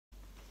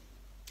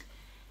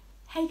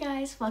Hey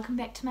guys, welcome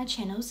back to my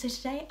channel. So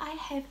today I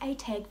have a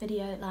tag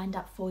video lined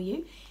up for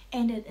you,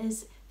 and it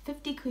is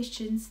 50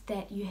 questions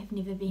that you have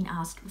never been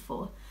asked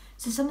before.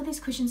 So some of these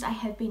questions I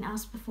have been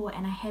asked before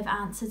and I have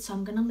answered, so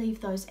I'm going to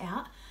leave those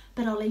out,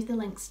 but I'll leave the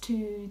links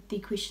to the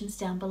questions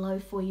down below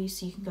for you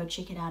so you can go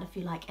check it out if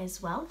you like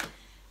as well.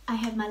 I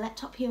have my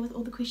laptop here with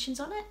all the questions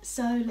on it,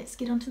 so let's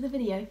get on to the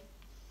video.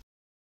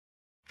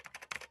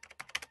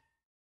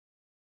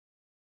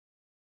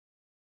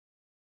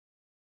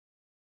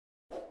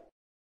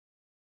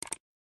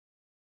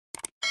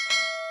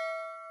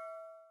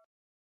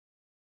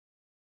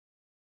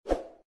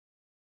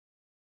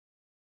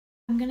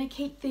 I'm going to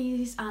keep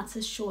these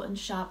answers short and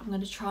sharp. I'm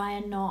going to try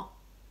and not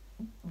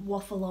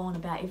waffle on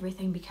about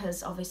everything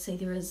because obviously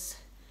there is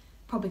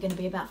probably going to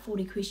be about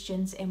 40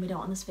 questions and we don't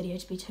want this video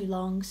to be too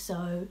long,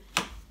 so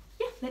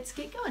yeah, let's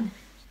get going.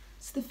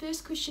 So the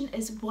first question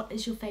is, what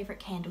is your favourite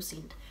candle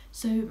scent?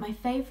 So my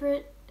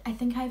favourite, I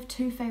think I have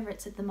two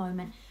favourites at the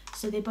moment,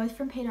 so they're both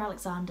from Peter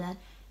Alexander.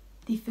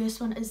 The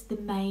first one is the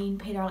main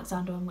Peter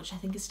Alexander one, which I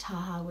think is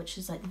Taha, which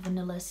is like the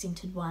vanilla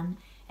scented one,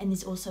 and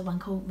there's also one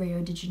called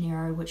Rio de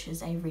Janeiro, which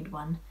is a red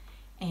one,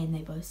 and they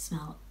both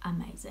smell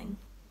amazing.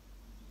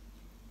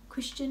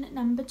 Question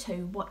number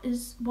 2,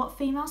 what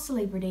female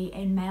celebrity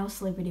and male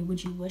celebrity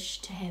would you wish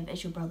to have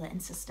as your brother and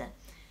sister?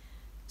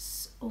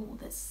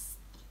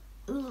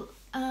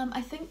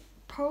 I think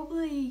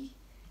probably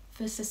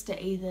for sister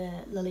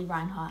either Lily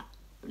Reinhart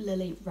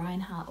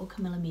or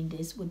Camila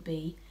Mendes would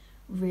be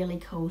really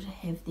cool to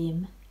have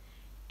them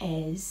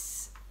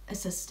as a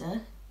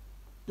sister.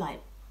 Like,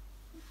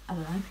 I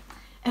don't know,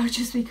 it would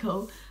just be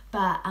cool.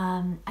 But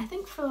I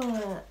think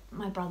for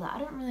my brother, I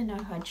don't really know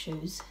who I'd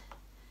choose.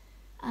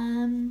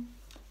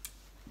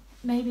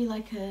 Maybe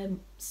like a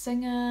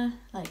singer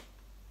like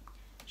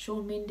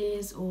Shawn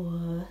Mendes,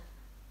 or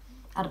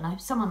I don't know,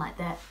 someone like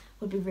that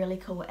would be really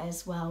cool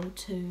as well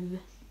to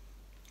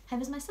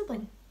have as my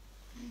sibling.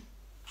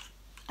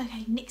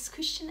 Okay, next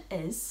question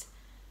is,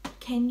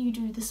 can you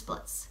do the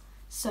splits?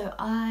 So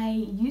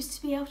I used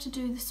to be able to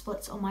do the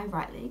splits on my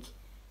right leg.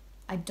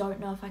 I don't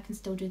know if I can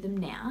still do them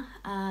now.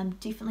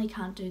 Definitely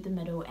can't do the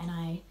middle, and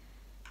I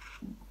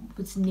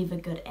was never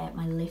good at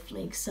my left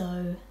leg.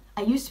 So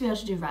I used to be able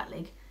to do right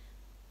leg,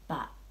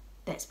 but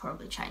that's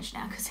probably changed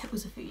now because it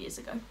was a few years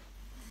ago.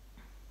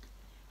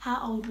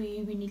 How old were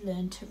you when you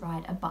learned to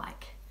ride a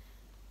bike?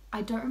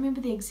 I don't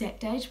remember the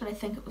exact age, but I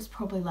think it was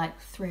probably like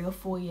 3 or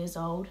 4 years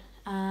old.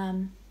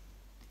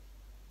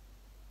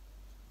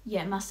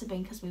 Yeah, it must have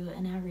been because we were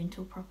in our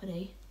rental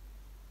property.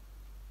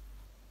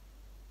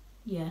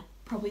 Yeah,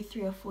 probably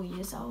 3 or 4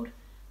 years old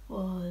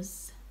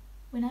was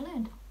when I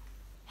learned.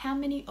 How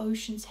many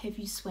oceans have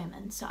you swam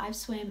in? So I've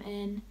swam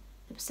in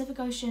the Pacific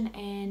Ocean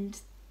and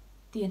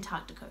the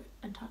Atlantic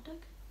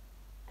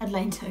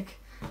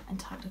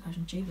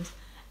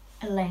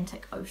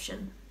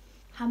Ocean.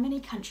 How many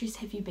countries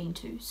have you been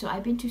to? So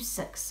I've been to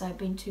 6. So I've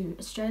been to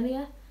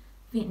Australia,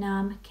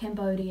 Vietnam,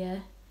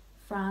 Cambodia,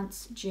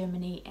 France,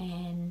 Germany,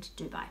 and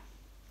Dubai.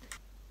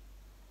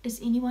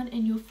 Is anyone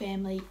in your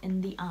family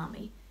in the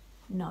army?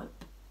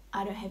 Nope.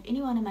 I don't have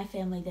anyone in my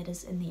family that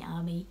is in the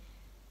army.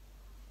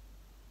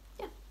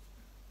 Yeah.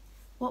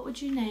 What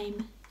would you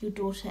name your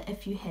daughter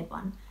if you had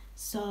one?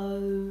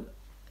 So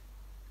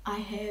I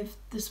have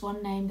this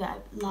one name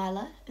that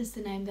Lila is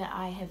the name that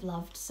I have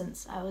loved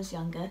since I was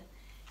younger,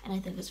 and I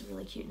think it's a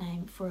really cute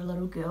name for a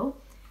little girl.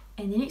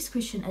 And the next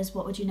question is,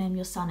 what would you name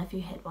your son if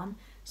you had one?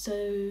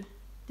 So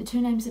the 2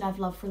 names that I've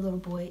loved for a little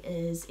boy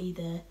is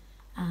either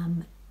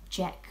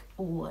Jack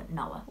or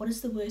Noah. What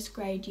is the worst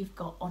grade you've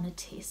got on a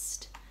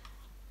test?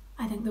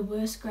 I think the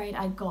worst grade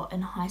I got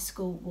in high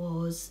school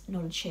was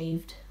not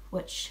achieved,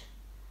 which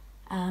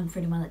for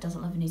anyone that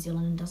doesn't live in New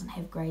Zealand and doesn't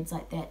have grades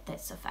like that,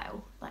 that's a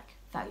fail, like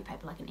fail your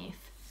paper like an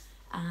F.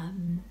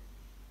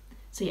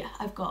 So yeah,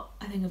 I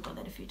think I've got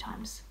that a few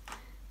times,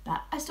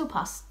 but I still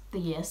passed the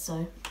year,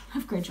 so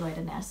I've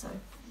graduated now, so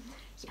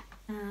yeah.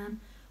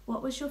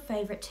 What was your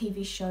favourite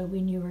TV show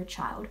when you were a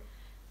child?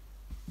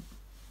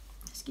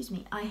 Excuse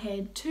me, I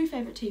had 2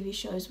 favourite TV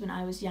shows when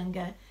I was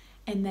younger,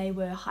 and they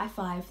were High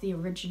Five, the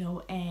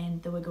original,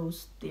 and The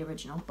Wiggles, the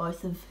original.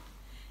 Both of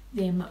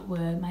them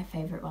were my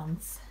favourite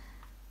ones.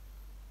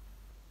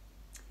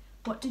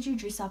 What did you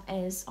dress up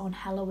as on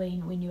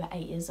Halloween when you were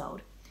 8 years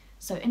old?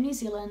 So in New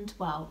Zealand,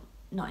 well,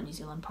 not in New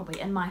Zealand,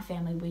 probably in my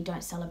family, we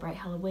don't celebrate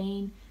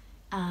Halloween.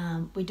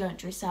 We don't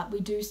dress up.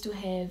 We do still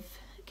have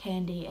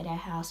candy at our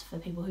house for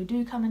people who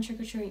do come and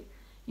trick-or-treat.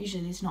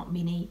 Usually there's not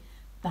many,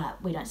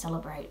 but we don't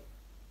celebrate.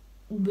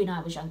 When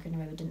I was younger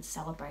anyway, we didn't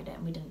celebrate it,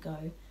 and we didn't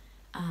go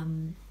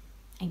and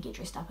get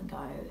dressed up and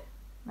go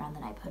around the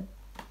neighbourhood.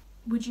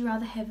 Would you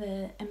rather have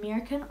an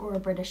American or a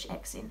British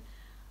accent?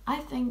 I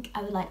think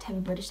I would like to have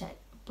a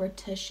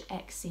British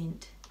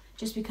accent,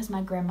 just because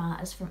my grandma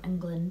is from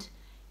England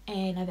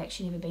and I've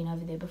actually never been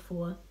over there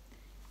before.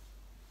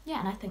 Yeah,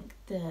 and I think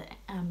the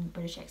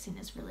British accent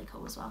is really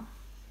cool as well.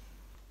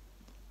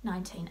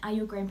 19. Are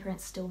your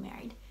grandparents still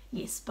married?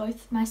 Yes,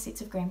 both my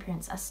sets of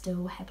grandparents are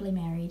still happily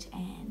married,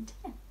 and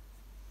yeah.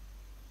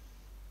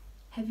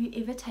 Have you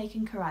ever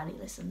taken karate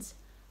lessons?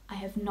 I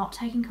have not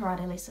taken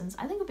karate lessons.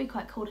 I think it would be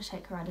quite cool to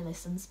take karate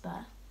lessons,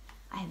 but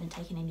I haven't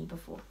taken any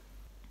before.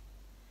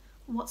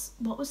 What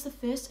was the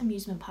first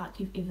amusement park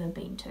you've ever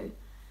been to?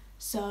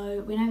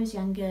 So when I was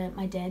younger,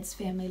 my dad's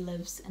family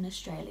lives in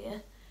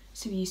Australia,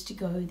 so we used to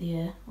go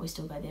there. We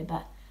still go there,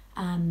 but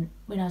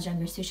when I was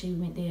younger especially, we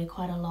went there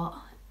quite a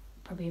lot,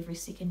 probably every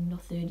second or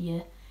third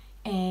year,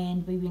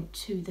 and we went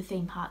to the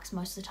theme parks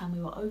most of the time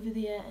we were over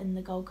there in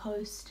the Gold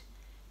Coast.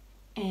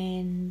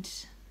 And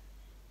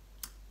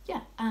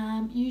yeah,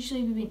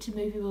 usually we went to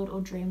Movie World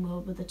or Dream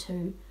World were the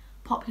two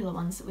popular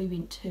ones that we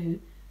went to,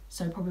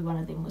 so probably one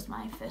of them was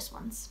my first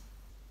ones.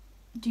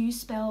 Do you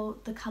spell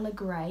the colour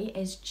grey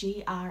as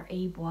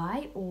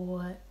G-R-E-Y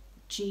or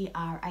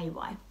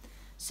G-R-A-Y?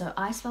 So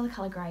I spell the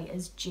colour grey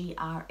as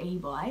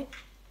G-R-E-Y.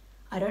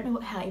 I don't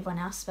know how everyone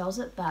else spells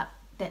it, but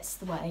that's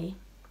the way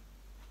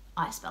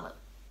I spell it.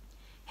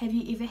 Have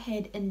you ever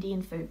had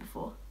Indian food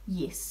before?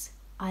 Yes,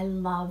 I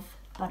love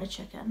butter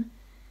chicken.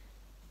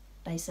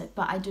 Basic,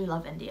 but I do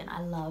love Indian.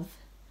 I love,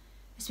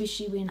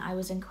 especially when I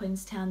was in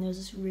Queenstown, there was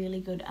this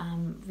really good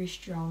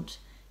restaurant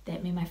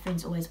that me and my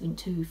friends always went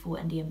to for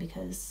Indian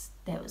because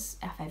that was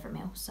our favourite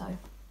meal. So,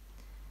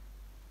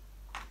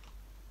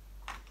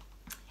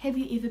 have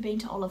you ever been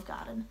to Olive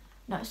Garden?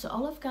 No, so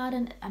Olive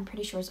Garden I'm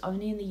pretty sure is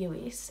only in the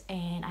US,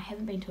 and I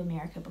haven't been to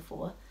America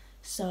before,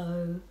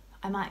 so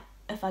I might,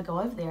 if I go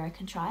over there I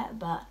can try it,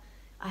 but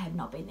I have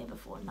not been there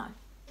before, no.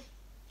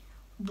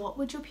 What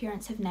would your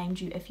parents have named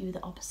you if you were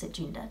the opposite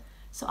gender?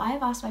 So I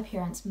have asked my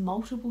parents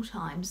multiple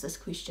times this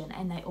question,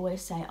 and they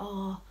always say,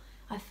 oh,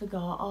 I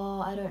forgot,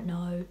 oh, I don't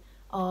know,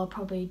 oh,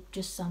 probably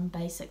just some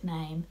basic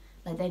name.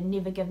 Like, they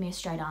never give me a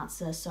straight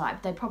answer, so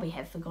they probably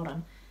have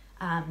forgotten,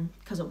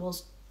 because it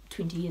was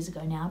 20 years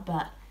ago now,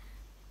 but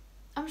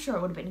I'm sure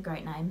it would have been a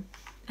great name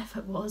if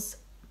it was.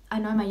 I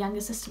know my younger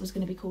sister was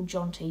going to be called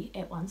Jonty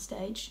at one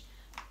stage,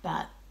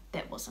 but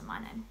that wasn't my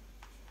name.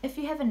 If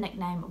you have a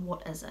nickname,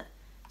 what is it?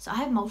 So I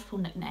have multiple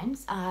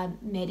nicknames.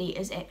 Maddie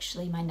is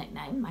actually my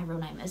nickname. My real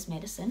name is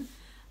Madison.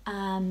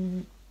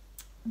 But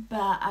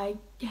I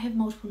have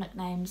multiple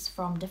nicknames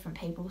from different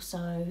people.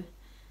 So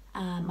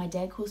my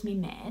dad calls me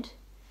Mad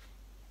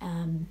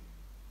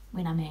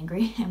when I'm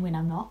angry and when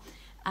I'm not.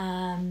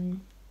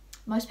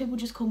 Most people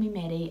just call me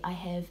Maddie. I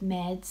have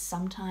Mads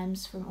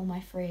sometimes from all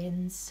my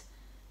friends.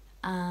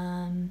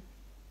 Yeah,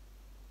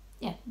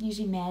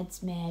 usually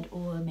Mads, Mad,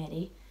 or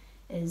Maddie.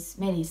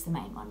 Maddie's the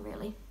main one,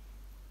 really.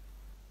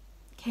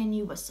 Can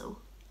you whistle?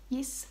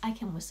 Yes, I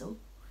can whistle.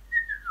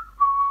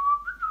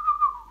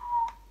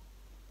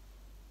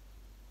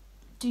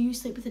 Do you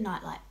sleep with a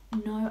nightlight?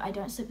 No, I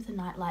don't sleep with a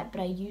nightlight, but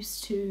I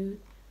used to,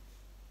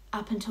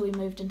 up until we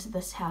moved into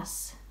this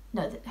house,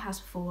 no, the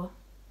house before,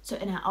 so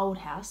in our old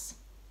house,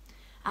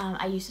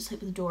 I used to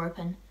sleep with the door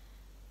open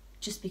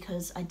just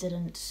because I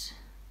don't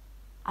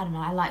know,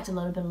 I liked a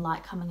little bit of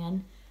light coming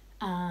in.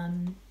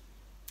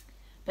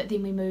 But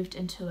then we moved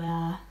into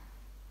our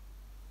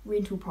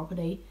rental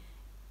property,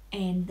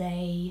 and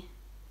I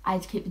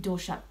had to keep the door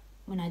shut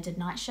when I did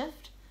night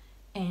shift,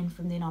 and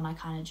from then on I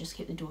kind of just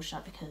kept the door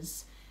shut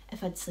because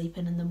if I'd sleep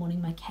in the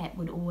morning, my cat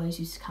would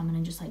always used to come in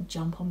and just like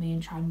jump on me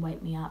and try and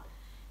wake me up.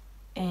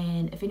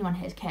 And if anyone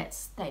has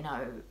cats, they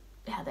know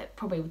how that,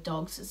 probably with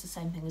dogs it's the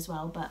same thing as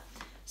well, but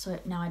so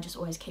now I just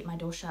always keep my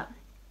door shut.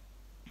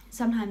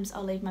 Sometimes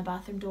I'll leave my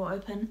bathroom door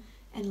open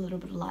and a little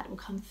bit of light will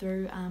come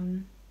through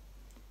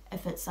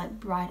if it's like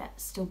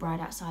still bright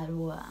outside,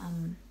 or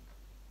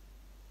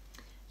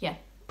yeah,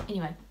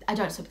 anyway, I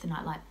don't sleep with the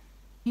nightlight.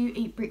 You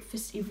eat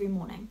breakfast every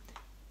morning.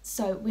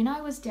 So when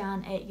I was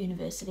down at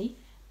university,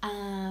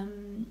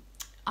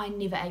 I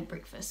never ate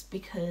breakfast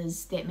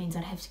because that means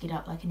I'd have to get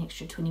up like an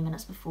extra 20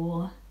 minutes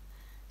before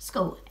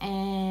school,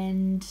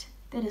 and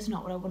that is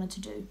not what I wanted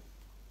to do.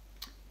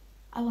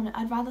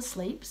 I'd rather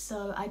sleep,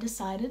 so I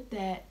decided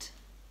that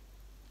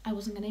I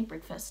wasn't going to eat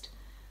breakfast.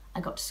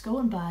 I got to school,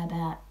 and by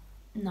about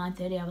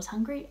 9:30 I was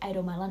hungry, ate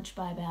all my lunch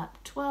by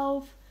about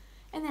 12,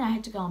 and then I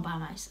had to go and buy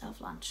myself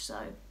lunch.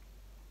 So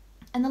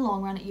in the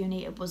long run at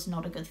uni it was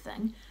not a good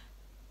thing,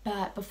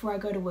 but before I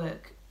go to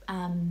work,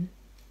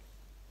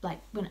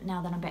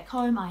 now that I'm back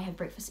home, I have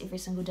breakfast every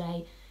single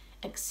day,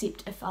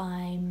 except if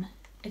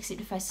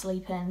I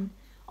sleep in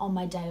on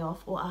my day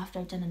off or after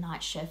I've done a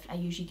night shift. I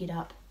usually get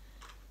up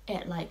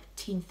at like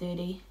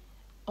 10:30,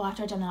 or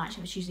after I've done the night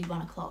shift it's usually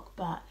 1 o'clock,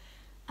 but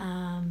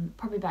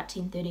probably about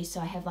 10:30, so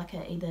I have like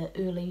a either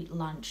early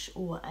lunch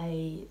or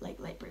a like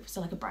late breakfast,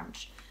 so like a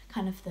brunch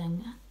kind of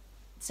thing.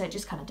 So it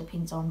just kind of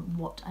depends on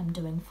what I'm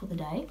doing for the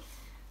day.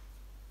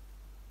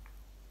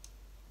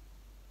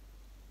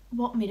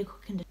 What medical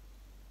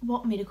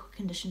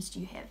conditions do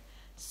you have?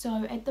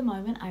 So at the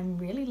moment I'm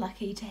really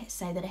lucky to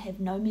say that I have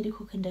no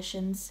medical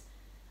conditions.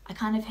 I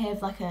kind of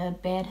have like a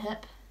bad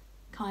hip,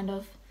 kind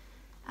of.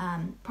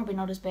 Probably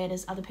not as bad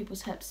as other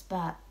people's hips,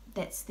 but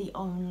that's the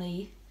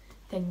only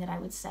thing that I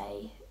would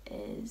say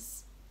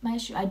is my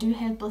issue. I do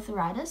have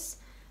blepharitis,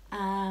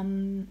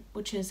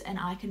 which is an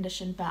eye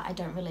condition, but I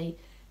don't really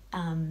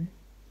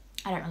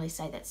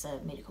say that's a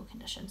medical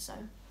condition. So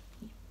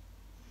yeah.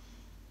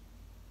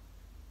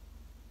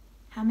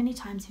 How many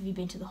times have you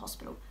been to the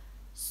hospital?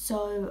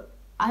 So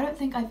I don't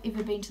think I've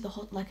ever been to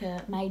the like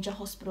a major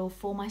hospital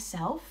for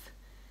myself,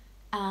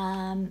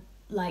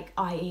 like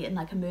i.e. in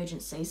like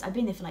emergencies. I've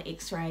been there for like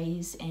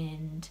x-rays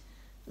and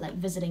like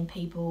visiting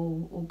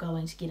people or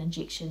going to get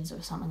injections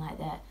or something like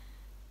that,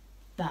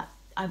 but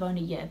I've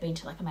only been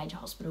to like a major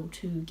hospital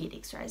to get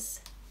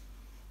x-rays.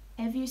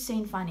 Have you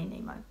seen Finding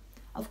Nemo?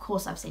 Of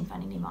course I've seen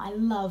Finding Nemo. I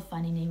love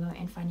Finding Nemo,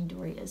 and Finding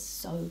Dory is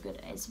so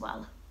good as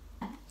well.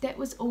 That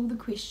was all the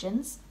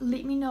questions.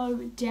 Let me know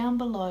down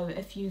below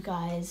if you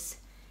guys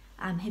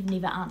have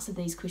never answered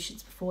these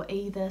questions before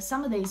either.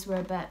 Some of these were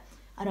a bit,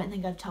 I don't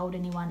think I've told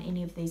anyone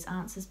any of these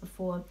answers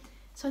before,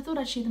 so I thought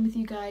I'd share them with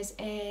you guys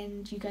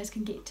and you guys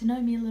can get to know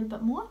me a little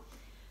bit more.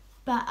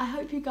 But I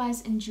hope you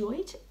guys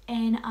enjoyed,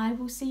 and I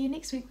will see you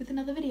next week with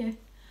another video.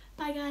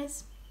 Bye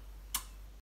guys!